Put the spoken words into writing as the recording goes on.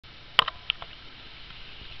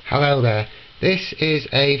Hello there. This is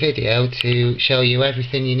a video to show you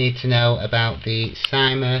everything you need to know about the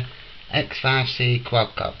Syma X5C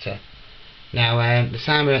Quadcopter. Now the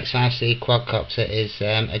Syma X5C Quadcopter is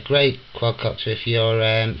a great quadcopter if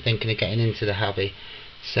you're thinking of getting into the hobby.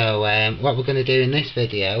 So what we're going to do in this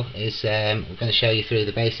video is we're going to show you through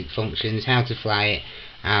the basic functions, how to fly it,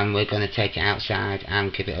 and we're going to take it outside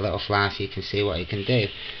and give it a little fly so you can see what it can do.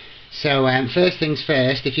 So first things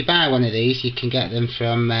first, if you buy one of these you can get them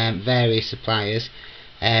from various suppliers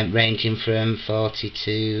ranging from 40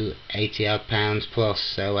 to 80 odd pounds plus,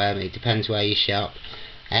 so it depends where you shop.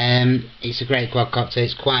 It's a great quadcopter,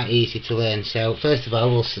 it's quite easy to learn. So first of all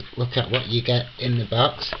we'll look at what you get in the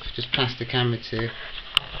box. Just pass the camera to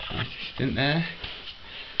my assistant there.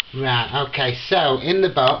 Right, okay, so in the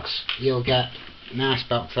box you'll get a nice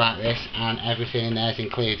box like this, and everything in there is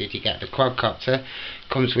included. You get the quadcopter,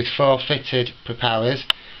 comes with 4 fitted propellers,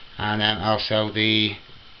 and also the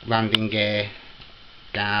landing gear,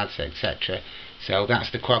 guards, etc. So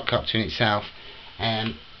that's the quadcopter in itself.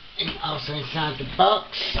 Also inside the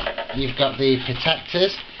box you've got the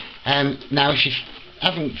protectors. Now if you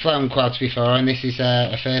haven't flown quads before and this is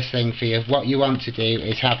a first thing for you, what you want to do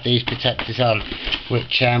is have these protectors on,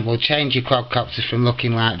 which will change your quadcopter from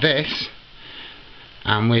looking like this,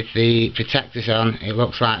 and with the protectors on it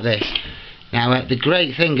looks like this. Now the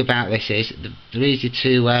great thing about this is they're easy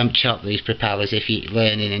to chop, these propellers, if you're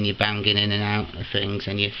learning and you're banging in and out of things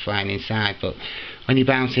and you're flying inside, but when you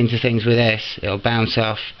bounce into things with this it'll bounce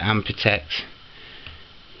off and protect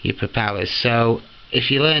your propellers. So if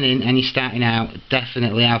you're learning and you're starting out,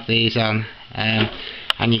 definitely have these on,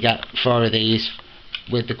 and you get 4 of these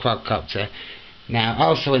with the quadcopter. Now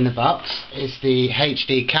also in the box is the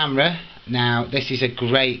HD camera. Now this is a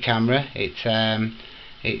great camera,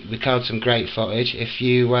 it records some great footage. If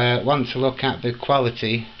you want to look at the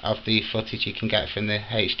quality of the footage you can get from the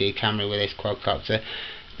HD camera with this quadcopter,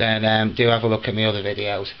 then do have a look at my other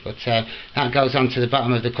videos. But that goes onto the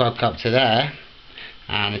bottom of the quadcopter there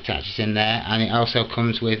and attaches in there, and it also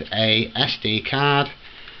comes with a SD card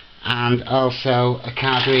and also a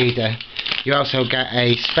card reader. You also get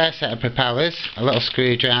a spare set of propellers, a little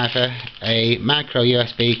screwdriver, a micro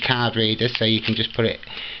USB card reader, so you can just put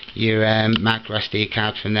your micro SD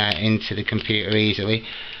card from there into the computer easily,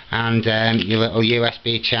 and your little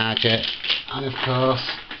USB charger, and of course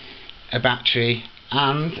a battery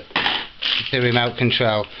and the remote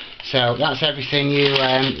control. So that's everything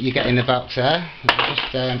you get in the box there.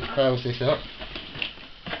 Just close this up.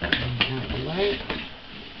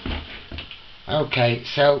 Okay,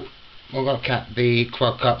 so we'll look at the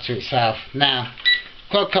quadcopter itself. Now,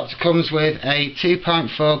 quadcopter comes with a 2.4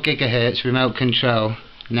 GHz remote control.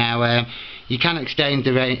 Now, you can extend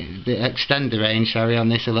the range on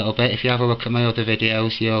this a little bit. If you have a look at my other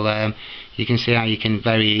videos, you can see how you can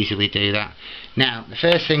very easily do that. Now, the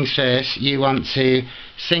first things first, you want to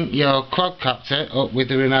sync your quadcopter up with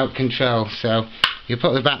the remote control. So you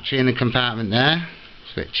put the battery in the compartment there,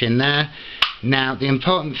 switch in there. Now the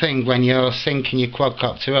important thing when you're syncing your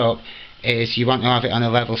quadcopter up is you want to have it on a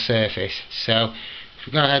level surface. So if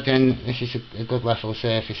we go ahead, and this is a good level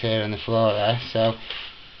surface here on the floor there. So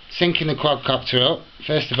syncing the quadcopter up,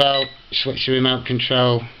 first of all switch the remote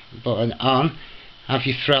control button on, have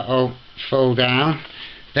your throttle full down,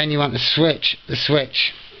 then you want to switch the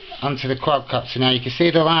switch onto the quadcopter. Now you can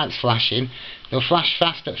see the lights flashing. They'll flash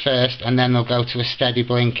fast at first and then they'll go to a steady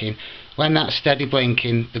blinking. When that's steady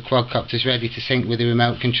blinking, the quadcopter is ready to sync with the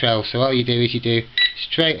remote control. So all you do is you do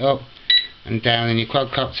straight up and down in your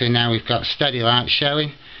quadcopter. Now we've got steady lights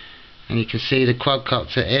showing, and you can see the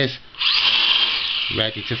quadcopter is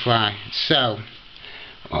ready to fly. So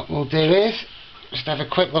what we'll do is just have a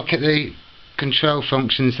quick look at the control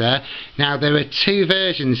functions there. Now there are 2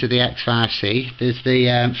 versions of the X5C. There's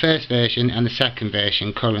the first version and the second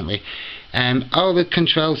version currently. All the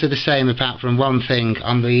controls are the same apart from one thing.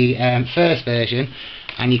 On the first version,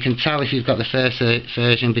 and you can tell if you've got the first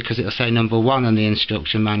version because it'll say number 1 on the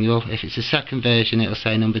instruction manual. If it's the second version it'll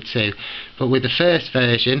say number 2. But with the first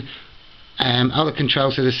version all the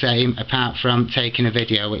controls are the same apart from taking a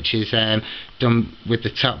video, which is done with the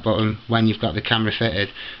top button when you've got the camera fitted.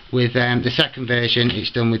 With the second version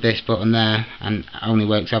it's done with this button there, and only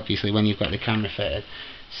works obviously when you've got the camera fitted.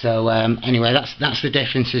 So anyway, that's the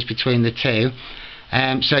differences between the two.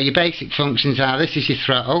 So your basic functions are, this is your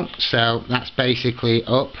throttle, so that's basically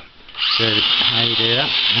up. So how you do that,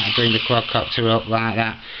 that'll bring the quadcopter up like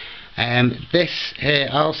that. This here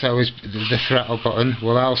also is the throttle button.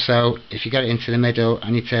 Will also, if you get it into the middle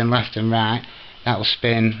and you turn left and right, that will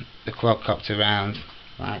spin the quadcopter round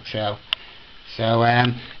like so. So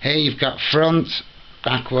here you've got front,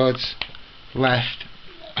 backwards, left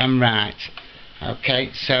and right. Okay,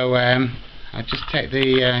 so I'll just take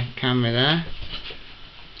the camera there.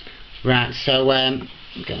 Right, so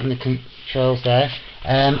getting the controls there.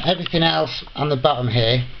 Everything else on the bottom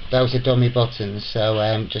here, those are dummy buttons,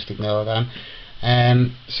 so just ignore them.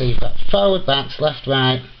 So you've got forward, backs, left,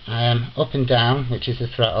 right, up and down, which is the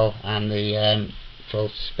throttle, and the full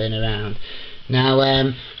spin around.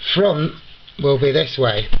 Now front will be this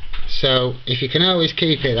way, so if you can always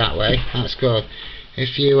keep it that way, that's good.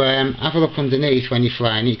 If you have a look underneath when you're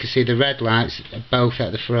flying, you can see the red lights are both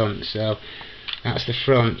at the front, so that's the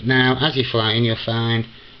front. Now as you're flying, you'll find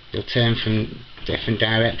you'll turn from different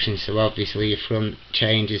directions, so obviously your front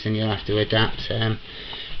changes and you'll have to adapt.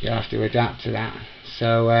 You'll have to adapt to that.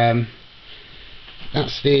 So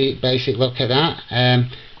that's the basic look at that.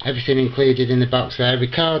 Everything included in the box there.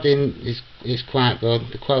 Recording is quite good.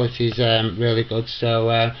 The quality is really good.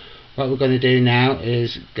 So what we're going to do now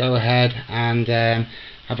is go ahead and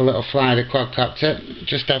have a little fly of the quadcopter.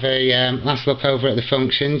 Just have a last look over at the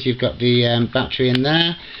functions. You've got the battery in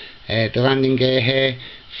there, the landing gear here,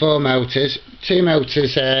 4 motors. 2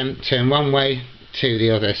 motors turn one way, 2 the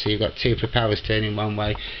other, so you've got 2 propellers turning one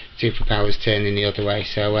way, 2 propellers turning the other way.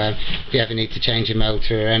 So if you ever need to change a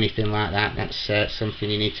motor or anything like that, that's something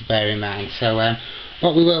you need to bear in mind. So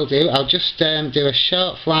what we will do, I'll just do a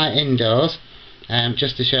short flight indoors,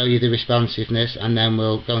 just to show you the responsiveness, and then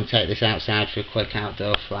we'll go and take this outside for a quick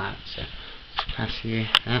outdoor flight. So let's pass you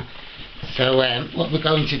that. So what we're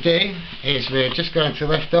going to do is we're just going to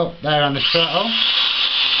lift up there on the throttle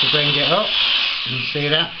to bring it up. You can see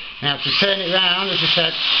that. Now to turn it round, as I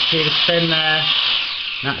said, see the spin there,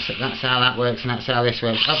 that's how that works, and that's how this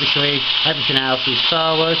works. Obviously everything else is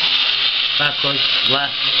forward, backwards,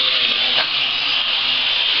 left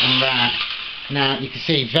and right. Now you can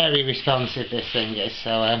see very responsive this thing is, so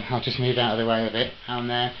I'll just move out of the way of it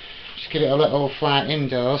and just give it a little flight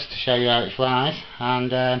indoors to show you how it flies,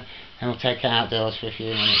 and then we'll take it outdoors for a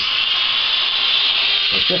few minutes.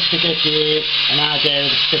 But just to give you an idea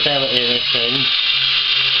of the stability of this thing,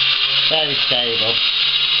 very stable.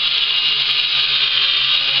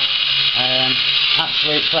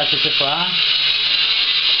 Absolute pleasure to fly,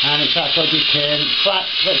 and it's that good you can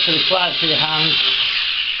literally fly it through your hand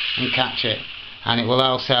and catch it, and it will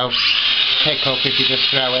also pick up if you just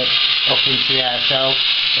throw it up into the air. So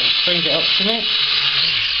let's bring it up to me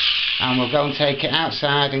and we'll go and take it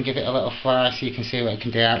outside and give it a little fly so you can see what it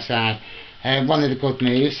can do outside. One of the good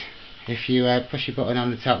moves, if you push your button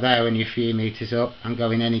on the top there when you're a few metres up and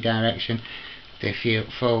go in any direction, do a few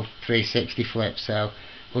full 360 flips. So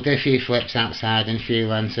we'll do a few flips outside and a few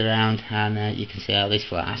lengths around, and you can see how this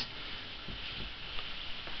flies.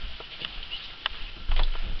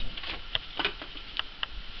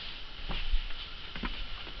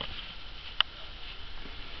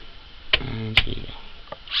 And here you go.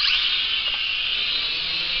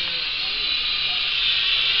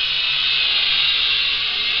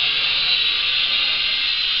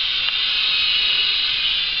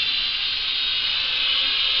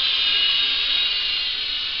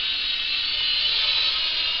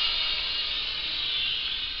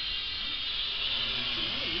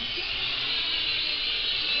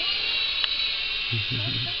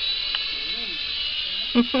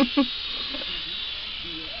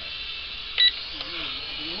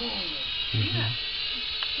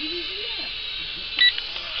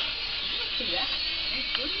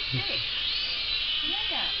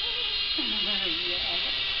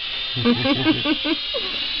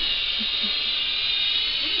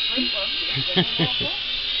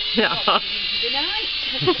 Ja.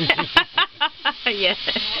 Yeah.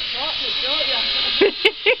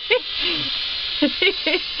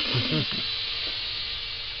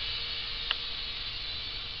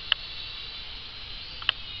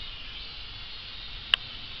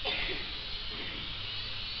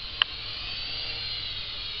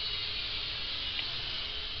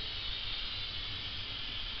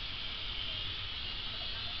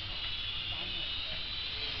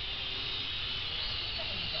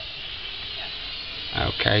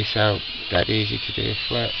 Okay, so that easy to do a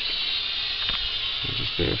flip. You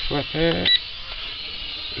just do a flip here.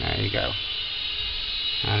 There you go.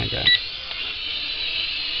 And again.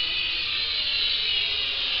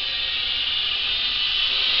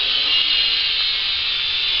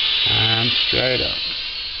 And straight up.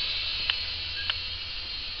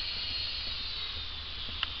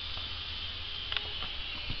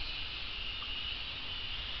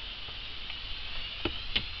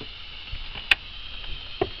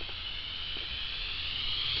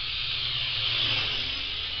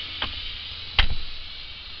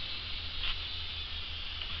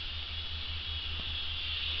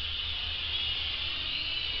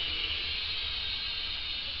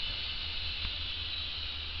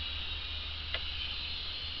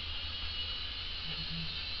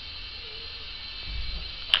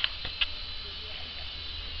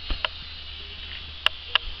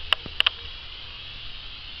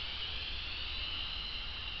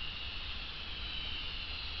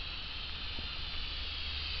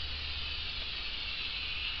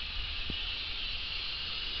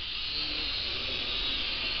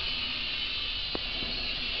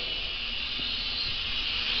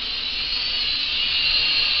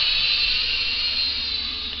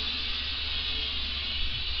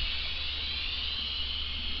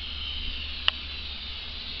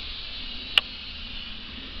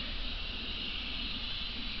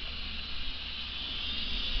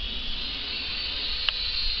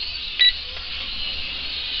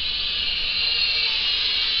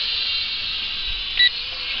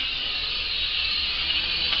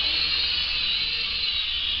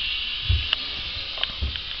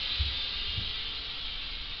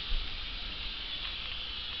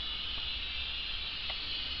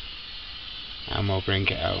 and we'll bring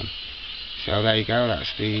it home. So there you go,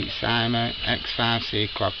 that's the Syma X5C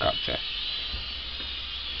Quadcopter.